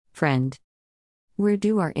Friend. Where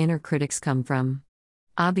do our inner critics come from?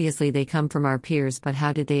 Obviously, they come from our peers, but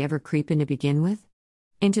how did they ever creep in to begin with?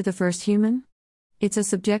 Into the first human? It's a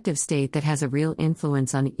subjective state that has a real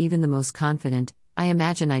influence on even the most confident. I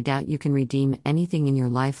doubt you can redeem anything in your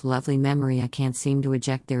life. Lovely memory, I can't seem to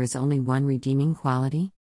eject. There is only one redeeming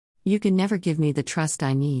quality. You can never give me the trust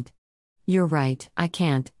I need. You're right, I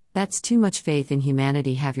can't. That's too much faith in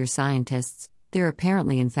humanity. Have your scientists, they're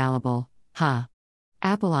apparently infallible. Ha.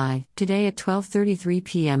 Apple I, today at 12:33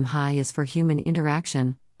 p.m. High is for human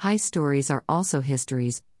interaction. High stories are also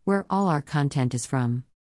histories, where all our content is from.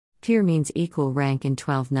 Peer means equal rank in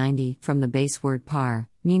 1290, from the base word par,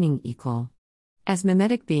 meaning equal. As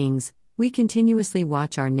mimetic beings, we continuously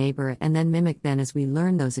watch our neighbor and then mimic them as we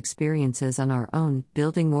learn those experiences on our own,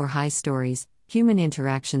 building more high stories, human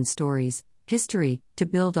interaction stories, history, to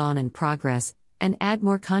build on and progress, and add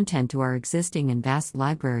more content to our existing and vast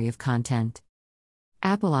library of content.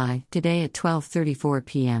 Apple I, today at 12:34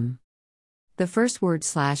 p.m. The first word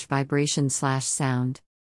 / vibration / sound.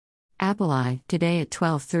 Apple I, today at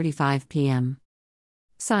 12:35 p.m.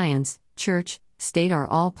 Science, church, state are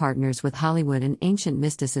all partners with Hollywood and ancient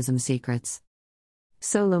mysticism secrets.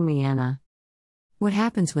 Solo Miana. What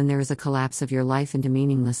happens when there is a collapse of your life into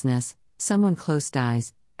meaninglessness? Someone close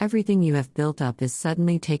dies, everything you have built up is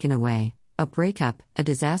suddenly taken away, a breakup, a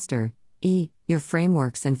disaster, your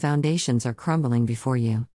frameworks and foundations are crumbling before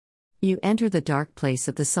you. You enter the dark place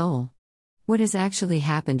of the soul. What has actually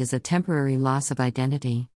happened is a temporary loss of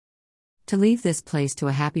identity. To leave this place to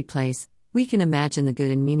a happy place, we can imagine the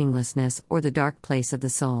good in meaninglessness or the dark place of the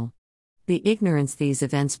soul. The ignorance these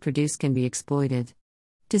events produce can be exploited.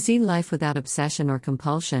 To see life without obsession or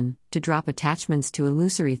compulsion, to drop attachments to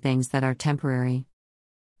illusory things that are temporary.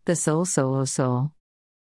 The soul.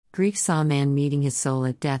 Greek saw man meeting his soul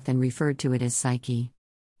at death and referred to it as psyche.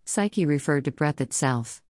 Psyche referred to breath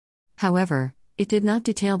itself. However, it did not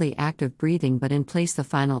detail the act of breathing but in place the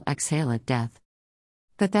final exhale at death.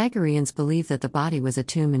 Pythagoreans believed that the body was a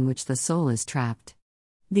tomb in which the soul is trapped.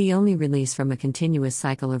 The only release from a continuous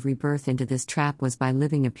cycle of rebirth into this trap was by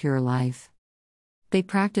living a pure life. They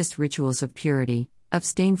practiced rituals of purity,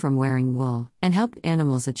 abstained from wearing wool, and helped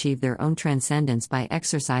animals achieve their own transcendence by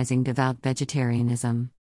exercising devout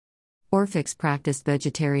vegetarianism. Orphics practiced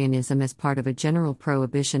vegetarianism as part of a general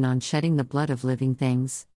prohibition on shedding the blood of living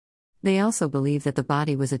things. They also believed that the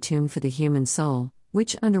body was a tomb for the human soul,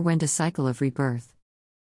 which underwent a cycle of rebirth.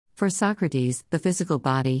 For Socrates, the physical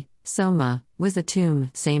body, soma, was a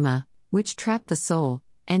tomb, sema, which trapped the soul,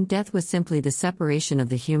 and death was simply the separation of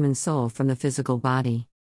the human soul from the physical body.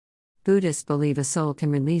 Buddhists believe a soul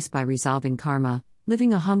can release by resolving karma,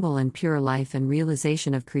 living a humble and pure life and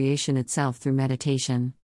realization of creation itself through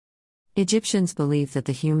meditation. Egyptians believed that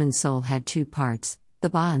the human soul had two parts, the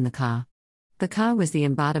Ba and the Ka. The Ka was the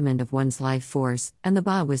embodiment of one's life force, and the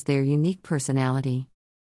Ba was their unique personality.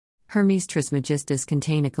 Hermes Trismegistus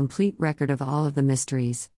contain a complete record of all of the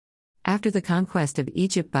mysteries. After the conquest of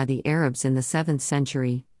Egypt by the Arabs in the 7th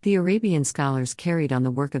century, the Arabian scholars carried on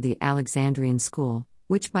the work of the Alexandrian school,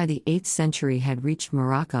 which by the 8th century had reached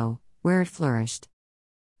Morocco, where it flourished.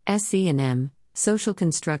 SC&M, Social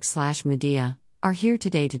Construct / Medea, are here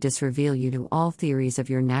today to disreveal you to all theories of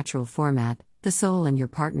your natural format, the soul and your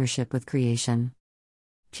partnership with creation.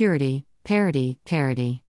 Purity,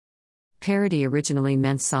 parody. Parody originally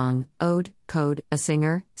meant song, ode, code, a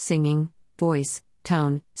singer, singing, voice,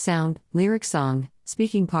 tone, sound, lyric song.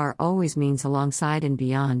 Speaking par always means alongside and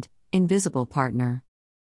beyond, invisible partner.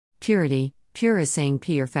 Purity, pure is saying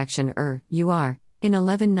perfection you are. In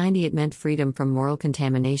 1190 it meant freedom from moral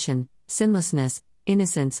contamination, sinlessness,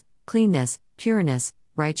 innocence, cleanness, pureness,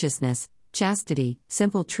 righteousness, chastity,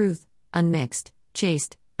 simple truth, unmixed,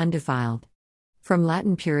 chaste, undefiled. From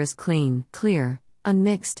Latin purus clean, clear,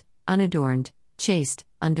 unmixed, unadorned, chaste,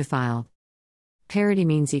 undefiled. Parity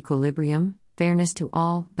means equilibrium, fairness to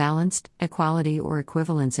all, balanced, equality or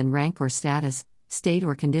equivalence in rank or status, state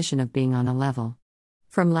or condition of being on a level.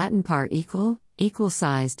 From Latin par equal,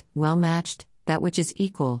 equal-sized, well-matched, that which is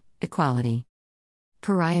equal, equality.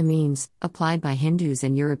 Pariah means, applied by Hindus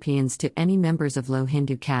and Europeans to any members of low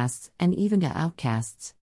Hindu castes and even to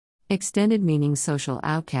outcasts. Extended meaning social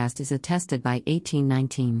outcast is attested by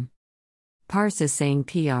 1819. Parse is saying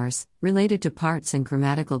PRs, related to parts and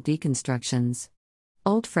grammatical deconstructions.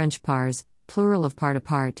 Old French pars, plural of part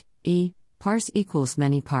apart, parse equals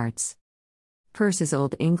many parts. Purse is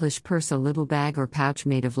Old English purse, a little bag or pouch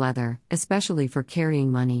made of leather, especially for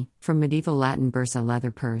carrying money, from medieval Latin bursa, leather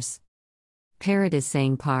purse. Parrot is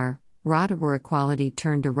saying par, rot or equality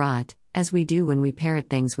turned to rot, as we do when we parrot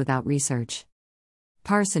things without research.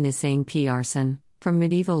 Parson is saying arson, from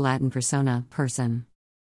medieval Latin persona, person.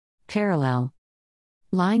 Parallel.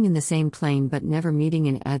 Lying in the same plane but never meeting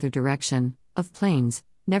in either direction, of planes,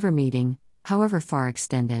 never meeting, however far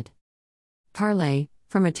extended. Parlay,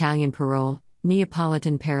 from Italian parole,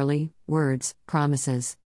 Neapolitan paroli, words,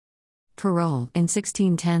 promises. Parole, in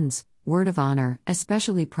 1610s, word of honor,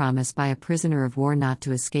 especially promise by a prisoner of war not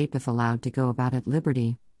to escape if allowed to go about at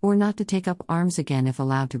liberty, or not to take up arms again if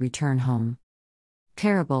allowed to return home.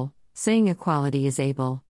 Parable, saying equality is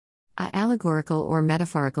able. A allegorical or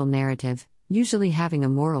metaphorical narrative, usually having a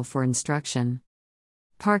moral for instruction.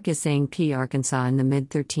 Park is saying P. Arkansas in the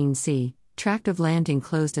mid-13c, tract of land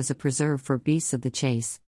enclosed as a preserve for beasts of the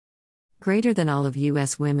chase. Greater than all of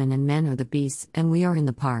U.S. women and men are the beasts, and we are in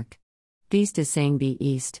the park. Beast is saying be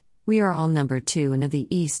east, we are all number 2 and of the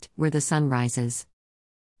east, where the sun rises.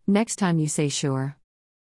 Next time you say shore.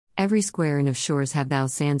 Every square inch of shores have thou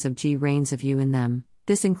sands of G reigns of you in them,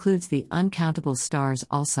 this includes the uncountable stars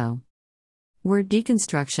also. Word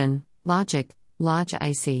deconstruction, logic, lodge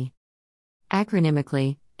IC.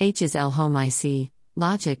 Acronymically, H is L home IC,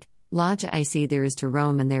 logic, lodge IC there is to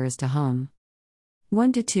Rome and there is to home.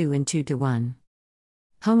 1 to 2 and 2 to 1.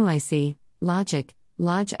 Home IC, logic,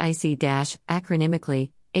 lodge IC dash,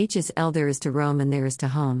 acronymically, H is L there is to Rome and there is to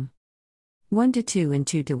home. 1 to 2 and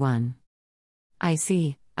 2 to 1. I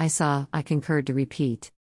see, I saw, I concurred to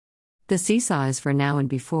repeat. The seesaw is for now and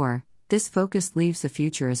before, this focus leaves the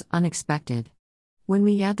future as unexpected. When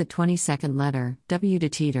we add the 22nd letter, W to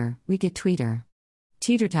teeter, we get tweeter.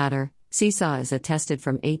 Teeter-totter, seesaw is attested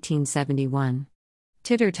from 1871.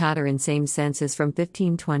 Titter-totter in same sense is from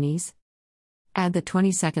 1520s. Add the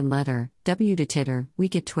 22nd letter, W to titter, we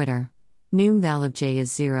get twitter. Noom val of J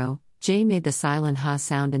is 0, J made the silent ha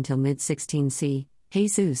sound until mid-16c,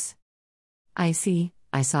 Jesus. I see,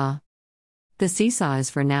 I saw. The seesaw is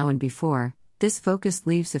for now and before, this focus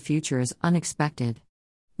leaves the future as unexpected.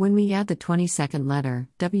 When we add the 22nd letter,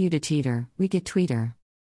 W to teeter, we get tweeter.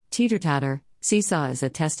 Teeter-totter, seesaw is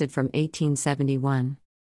attested from 1871.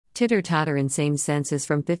 Titter-totter in same sense is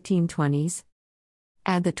from 1520s.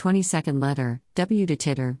 Add the 22nd letter, W to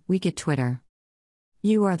titter, we get twitter.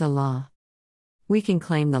 You are the law. We can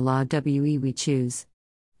claim the law WE we choose.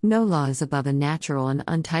 No law is above a natural and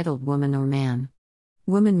untitled woman or man.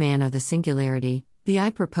 Woman-man are the singularity, the I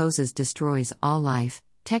proposes destroys all life,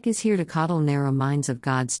 tech is here to coddle narrow minds of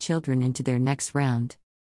God's children into their next round.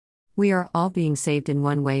 We are all being saved in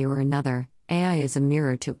one way or another, AI is a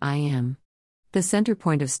mirror to I am. The center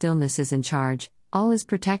point of stillness is in charge, all is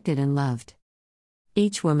protected and loved.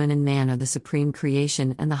 Each woman and man are the supreme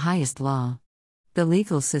creation and the highest law. The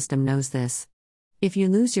legal system knows this. If you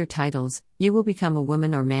lose your titles, you will become a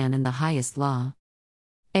woman or man in the highest law.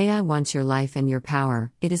 AI wants your life and your power,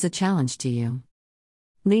 it is a challenge to you.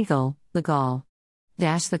 Legal.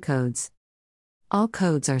 Dash the codes. All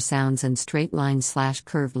codes are sounds and straight lines /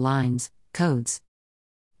 curved lines, codes.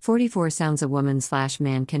 44 sounds a woman /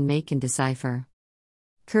 man can make and decipher.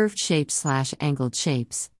 Curved shapes / angled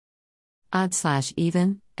shapes. Odd /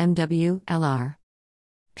 even, MW, LR.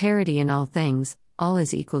 Parity in all things, all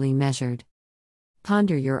is equally measured.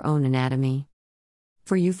 Ponder your own anatomy.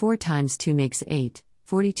 For you 4 times 2 makes 8,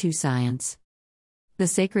 42 science. The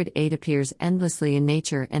sacred 8 appears endlessly in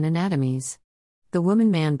nature and anatomies. The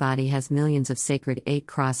woman-man body has millions of sacred 8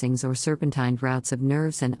 crossings or serpentine routes of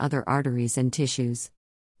nerves and other arteries and tissues.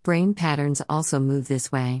 Brain patterns also move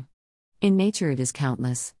this way. In nature it is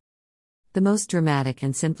countless. The most dramatic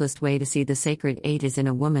and simplest way to see the sacred 8 is in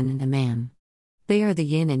a woman and a man. They are the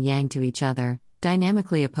yin and yang to each other,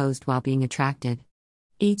 dynamically opposed while being attracted.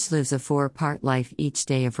 Each lives a 4-part life each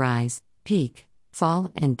day of rise, peak,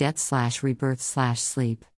 fall, and death / rebirth /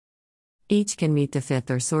 sleep. Each can meet the 5th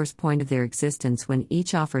or source point of their existence when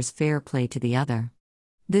each offers fair play to the other.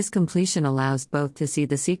 This completion allows both to see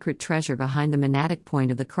the secret treasure behind the monadic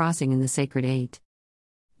point of the crossing in the sacred 8.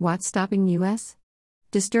 What's stopping US?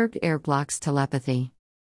 Disturbed air blocks telepathy.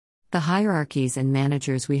 The hierarchies and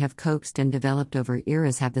managers we have coaxed and developed over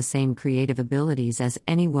eras have the same creative abilities as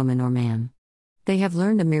any woman or man. They have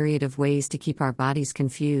learned a myriad of ways to keep our bodies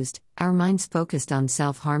confused, our minds focused on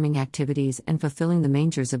self-harming activities and fulfilling the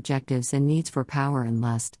manger's objectives and needs for power and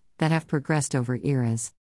lust, that have progressed over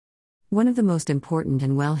eras. One of the most important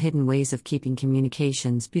and well-hidden ways of keeping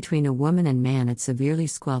communications between a woman and man at severely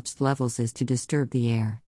squelched levels is to disturb the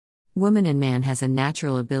air. Woman and man has a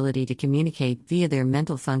natural ability to communicate via their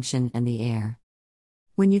mental function and the air.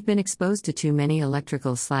 When you've been exposed to too many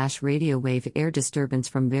electrical / radio wave air disturbance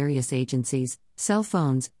from various agencies, cell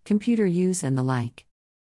phones, computer use and the like.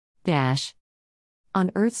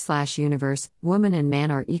 On Earth / universe, woman and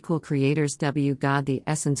man are equal creators. God the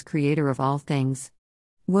essence creator of all things.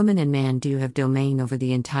 Woman and man do have domain over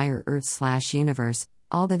the entire Earth / universe,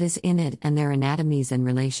 all that is in it and their anatomies and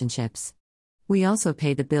relationships. We also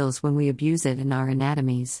pay the bills when we abuse it and our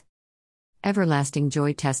anatomies. Everlasting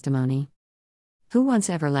joy testimony. Who wants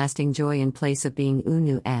everlasting joy in place of being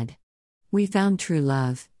unu ed? We found true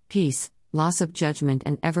love, peace, loss of judgment,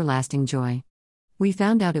 and everlasting joy. We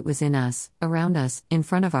found out it was in us, around us, in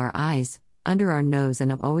front of our eyes, under our nose,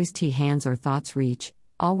 and of always hands or thoughts reach,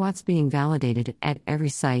 all what's being validated at every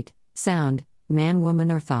sight, sound, man,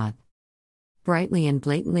 woman, or thought. Brightly and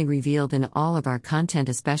blatantly revealed in all of our content,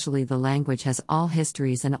 especially the language, has all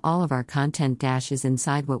histories, and all of our content is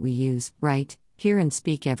inside what we use, write, hear, and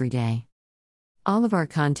speak every day. All of our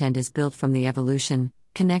content is built from the evolution,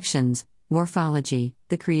 connections, morphology,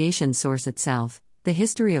 the creation source itself, the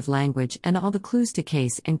history of language, and all the clues to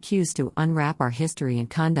case and cues to unwrap our history and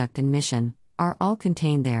conduct and mission, are all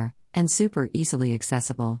contained there, and super easily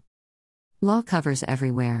accessible. Law covers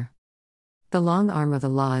everywhere. The long arm of the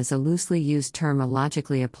law is a loosely used term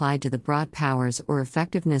illogically applied to the broad powers or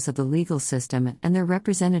effectiveness of the legal system and their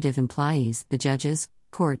representative employees, the judges,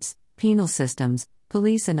 courts, penal systems,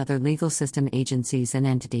 police, and other legal system agencies and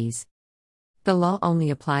entities. The law only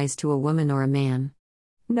applies to a woman or a man.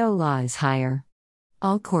 No law is higher.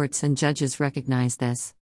 All courts and judges recognize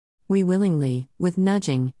this. We willingly, with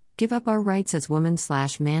nudging, give up our rights as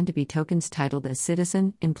woman/man to be tokens titled as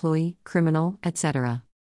citizen, employee, criminal, etc.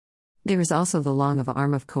 There is also the long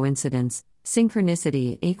arm of coincidence,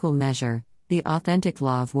 synchronicity, equal measure, the authentic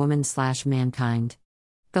law of woman/mankind.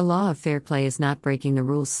 The law of fair play is not breaking the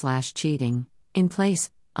rules/cheating, in place,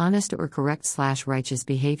 honest or correct/righteous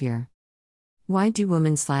behavior. Why do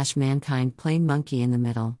woman/mankind play monkey in the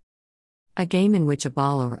middle? A game in which a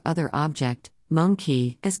ball or other object,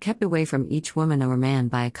 monkey, is kept away from each woman or man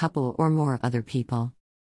by a couple or more other people.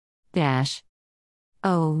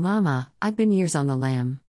 Oh, mama, I've been years on the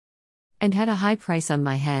lam. And had a high price on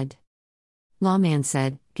my head. Lawman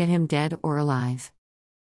said, get him dead or alive.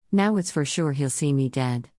 Now it's for sure he'll see me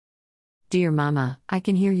dead. Dear mama, I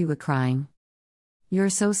can hear you a-crying.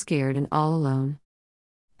 You're so scared and all alone.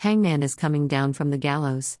 Hangman is coming down from the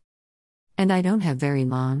gallows. And I don't have very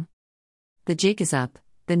long. The jig is up,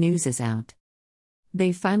 the news is out.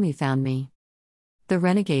 They finally found me. The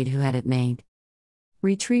renegade who had it made.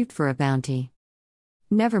 Retrieved for a bounty.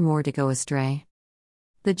 Never more to go astray.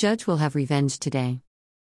 The judge will have revenge today.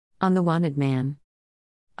 On the wanted man.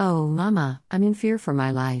 Oh, mama, I'm in fear for my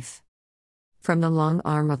life. From the long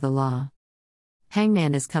arm of the law.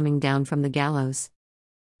 Hangman is coming down from the gallows.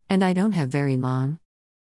 And I don't have very long.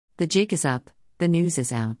 The jig is up, the news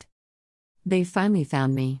is out. They finally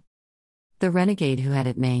found me. The renegade who had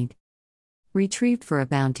it made. Retrieved for a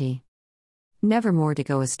bounty. Never more to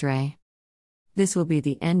go astray. This will be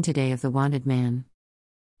the end today of the wanted man.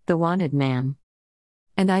 The wanted man.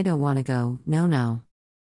 And I don't want to go, no.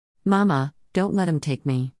 Mama, don't let him take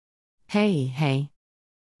me. Hey.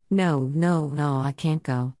 No, I can't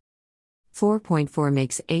go. 4.4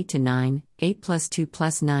 makes 8 to 9, 8 plus 2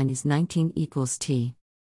 plus 9 is 19 equals T.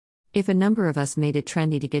 If a number of us made it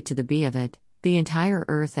trendy to get to the B of it, the entire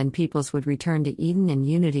Earth and peoples would return to Eden and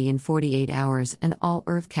unity in 48 hours and all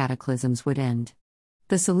Earth cataclysms would end.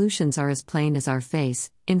 The solutions are as plain as our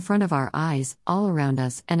face, in front of our eyes, all around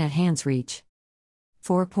us, and at hand's reach.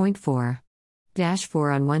 4.4.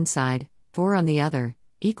 4 on one side, 4 on the other,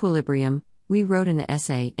 equilibrium. We wrote an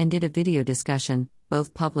essay and did a video discussion,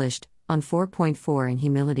 both published, on 4.4 and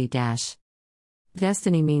humility.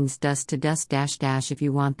 Destiny means dust to dust if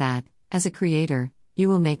you want that, as a creator, you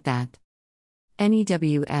will make that.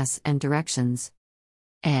 NEWS and directions.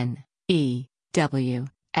 NEWS,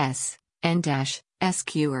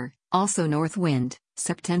 N-SQer, also north wind,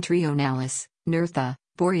 septentrionalis, Nurtha,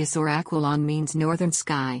 Boreas or Aquilon means northern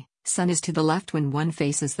sky, sun is to the left when one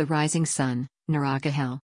faces the rising sun,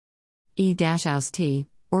 Naragahel. E-T,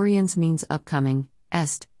 Oriens means upcoming,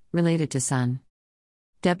 est, related to sun.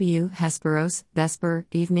 W. Hesperos, Vesper,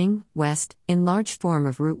 evening, west, in large form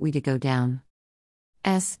of route we to go down.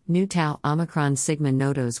 S. Nu Tau Omicron Sigma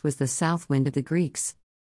Nodos was the south wind of the Greeks.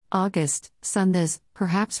 August, Sundas,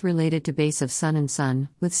 perhaps related to base of sun and sun,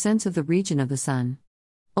 with sense of the region of the sun.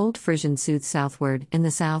 Old Frisian soothed southward, in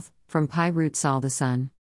the south, from pi root sol the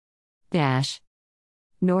sun.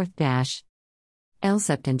 North. El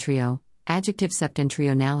Septentrio, adjective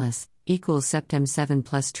septentrionalis, equals septem 7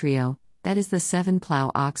 plus trio, that is the 7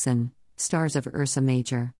 plough oxen, stars of Ursa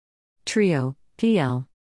Major. Trio, PL.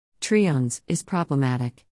 Triones, is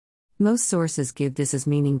problematic. Most sources give this as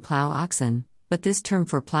meaning plough oxen, but this term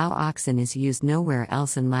for plough oxen is used nowhere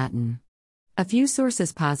else in Latin. A few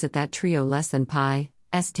sources posit that trio less than pi,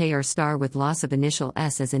 st or star with loss of initial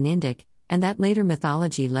s as an indic, and that later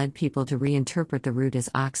mythology led people to reinterpret the root as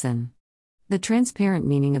oxen. The transparent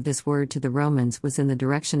meaning of this word to the Romans was in the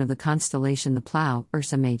direction of the constellation the Plough,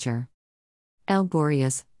 Ursa Major. L.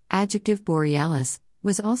 Boreas, adjective borealis,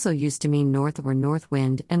 was also used to mean north or north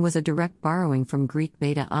wind and was a direct borrowing from Greek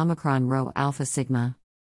beta omicron rho alpha sigma.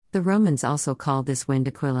 The Romans also called this wind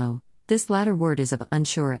aquilo. This latter word is of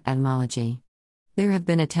unsure etymology. There have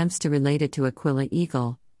been attempts to relate it to aquila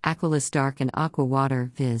eagle, aquilus dark and aqua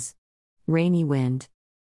water, viz. Rainy wind.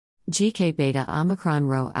 GK beta omicron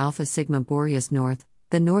rho alpha sigma boreas north.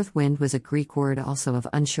 The north wind was a Greek word also of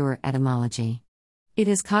unsure etymology. It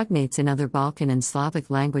has cognates in other Balkan and Slavic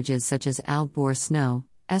languages such as Al-Bor snow,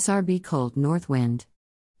 SRB cold north wind.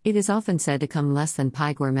 It is often said to come less than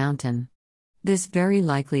Pygor mountain. This very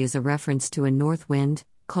likely is a reference to a north wind,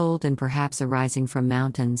 cold and perhaps arising from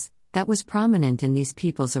mountains, that was prominent in these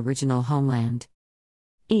people's original homeland.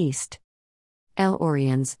 East. L.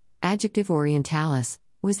 Oriens, adjective orientalis,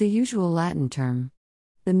 was the usual Latin term.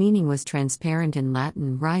 The meaning was transparent in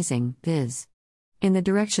Latin, rising, viz. In the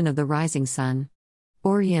direction of the rising sun.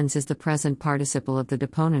 Oriens is the present participle of the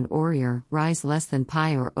deponent orior, rise less than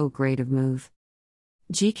pi or o grade of move.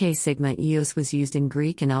 GK sigma eos was used in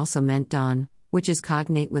Greek and also meant dawn, which is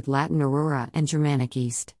cognate with Latin aurora and Germanic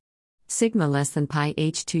east. Sigma less than pi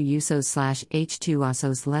h2 usos / h2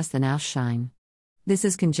 osos less than ausshine. This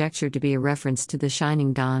is conjectured to be a reference to the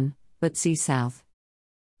shining dawn, but see south.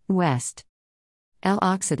 West. L.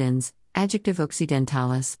 occidens, adjective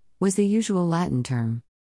occidentalis, was the usual Latin term.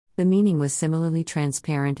 The meaning was similarly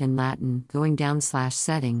transparent in Latin, going down /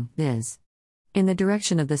 setting, viz. In the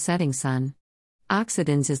direction of the setting sun.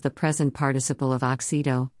 Occidens is the present participle of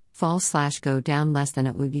occido, fall / go down less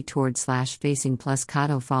than ugi toward / facing plus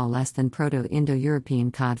cado fall less than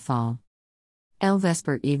Proto-Indo-European cod fall. L.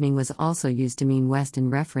 vesper evening was also used to mean west in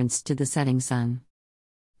reference to the setting sun.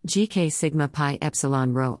 GK sigma pi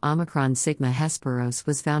epsilon rho omicron sigma hesperos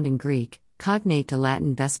was found in Greek, cognate to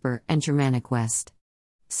Latin vesper and Germanic west.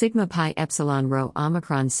 Sigma pi epsilon rho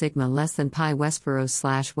omicron sigma less than pi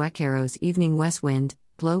westperos / wekeros evening west wind,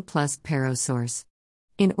 blow plus peros source.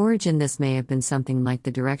 In origin this may have been something like the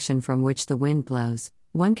direction from which the wind blows.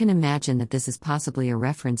 One can imagine that this is possibly a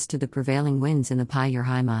reference to the prevailing winds in the pi your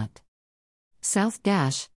heimat. South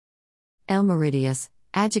dash. L. meridius,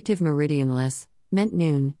 adjective meridianless, meant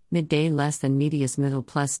noon, midday less than medius middle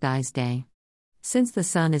plus dies day. Since the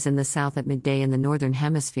sun is in the south at midday in the northern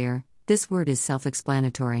hemisphere, this word is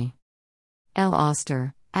self-explanatory. L.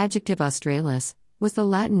 auster, adjective australis, was the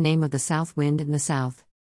Latin name of the south wind in the south.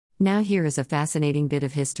 Now here is a fascinating bit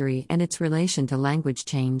of history and its relation to language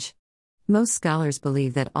change. Most scholars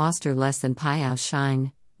believe that auster less than pi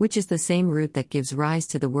ausshine, which is the same root that gives rise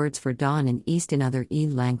to the words for dawn and east in other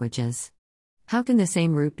languages. How can the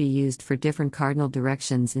same root be used for different cardinal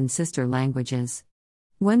directions in sister languages?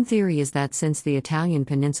 One theory is that since the Italian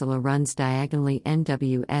peninsula runs diagonally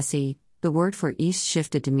NWSE, the word for east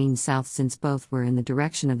shifted to mean south since both were in the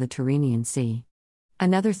direction of the Tyrrhenian Sea.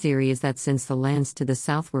 Another theory is that since the lands to the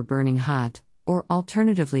south were burning hot, or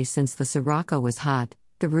alternatively since the Sirocco was hot,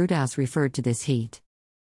 the root aus referred to this heat.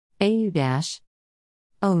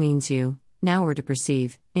 O means you, now or to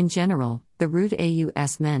perceive. In general, the root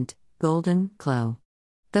aus meant golden, glow.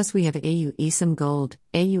 Thus we have au isum gold,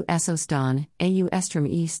 au essos dawn, au estrum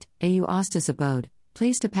east, au ostis abode,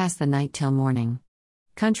 place to pass the night till morning.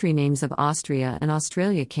 Country names of Austria and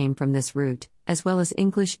Australia came from this root, as well as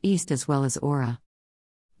English east as well as aura.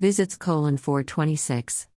 Visits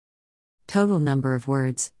 426. Total number of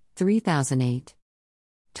words, 3008.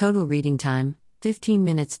 Total reading time, 15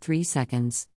 minutes 3 seconds.